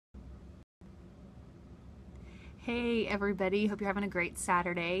Hey everybody, hope you're having a great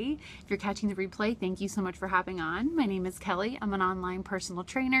Saturday. If you're catching the replay, thank you so much for hopping on. My name is Kelly. I'm an online personal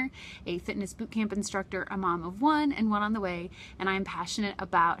trainer, a fitness bootcamp instructor, a mom of one and one on the way, and I'm passionate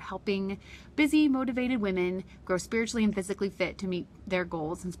about helping busy, motivated women grow spiritually and physically fit to meet their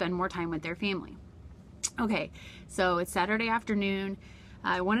goals and spend more time with their family. Okay, so it's Saturday afternoon.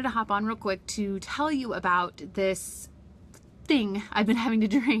 I wanted to hop on real quick to tell you about this thing I've been having to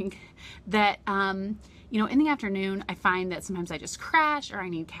drink that, in the afternoon, I find that sometimes I just crash or I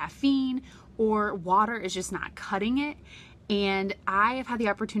need caffeine or water is just not cutting it. And I have had the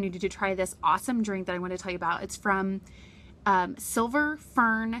opportunity to try this awesome drink that I want to tell you about. It's from Silver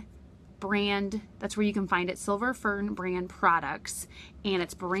Fern brand. That's where you can find it, Silver Fern brand products. And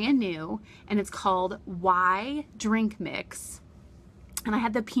it's brand new and it's called Y Drink Mix. And I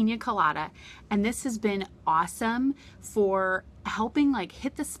had the pina colada, and this has been awesome for helping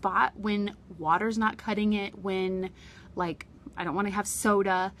hit the spot when water's not cutting it, when I don't want to have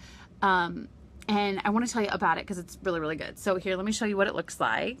soda. And I want to tell you about it because it's really, really good. So here, let me show you what it looks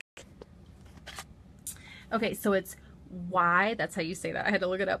like. Okay, so it's Y, that's how you say that. I had to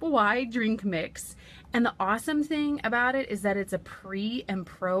look it up. Y Drink Mix. And the awesome thing about it is that it's a pre and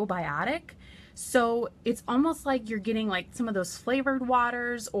probiotic. So it's almost like you're getting some of those flavored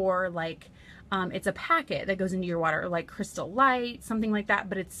waters, or it's a packet that goes into your water, or like Crystal Light, something like that,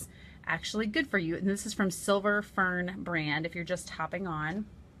 but it's actually good for you. And this is from Silver Fern brand, if you're just hopping on.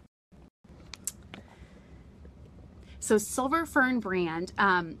 So Silver Fern brand,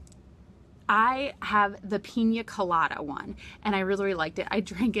 I have the pina colada one, and I really, really liked it. I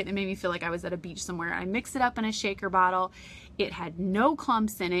drank it and it made me feel like I was at a beach somewhere. I mixed it up in a shaker bottle. It had no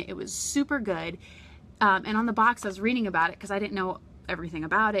clumps in it. It was super good. And on the box, I was reading about it because I didn't know everything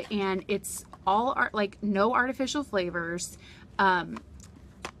about it. And it's all no artificial flavors.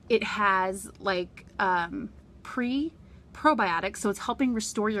 It has probiotics, so it's helping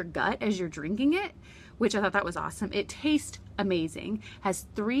restore your gut as you're drinking it, which I thought that was awesome. It tastes amazing, has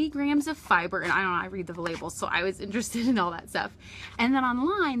 3 grams of fiber, and I don't know, I read the labels, so I was interested in all that stuff. And then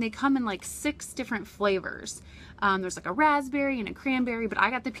online, they come in 6 different flavors. There's a raspberry and a cranberry, but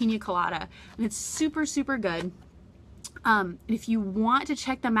I got the pina colada, and it's super, super good. If you want to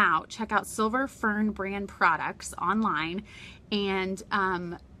check them out, check out Silver Fern brand products online and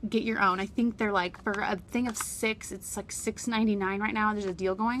get your own. I think they're for a thing of 6, it's $6.99 right now. There's a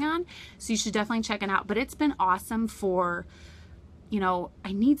deal going on, so you should definitely check it out. But it's been awesome for,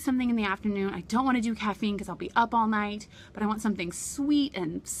 I need something in the afternoon. I don't want to do caffeine because I'll be up all night, but I want something sweet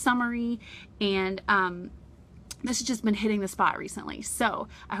and summery, and this has just been hitting the spot recently. So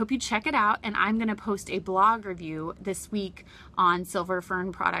I hope you check it out, and I'm going to post a blog review this week on Silver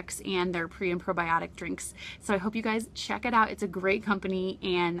Fern products and their pre and probiotic drinks. So I hope you guys check it out. It's a great company,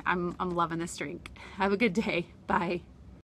 and I'm loving this drink. Have a good day. Bye.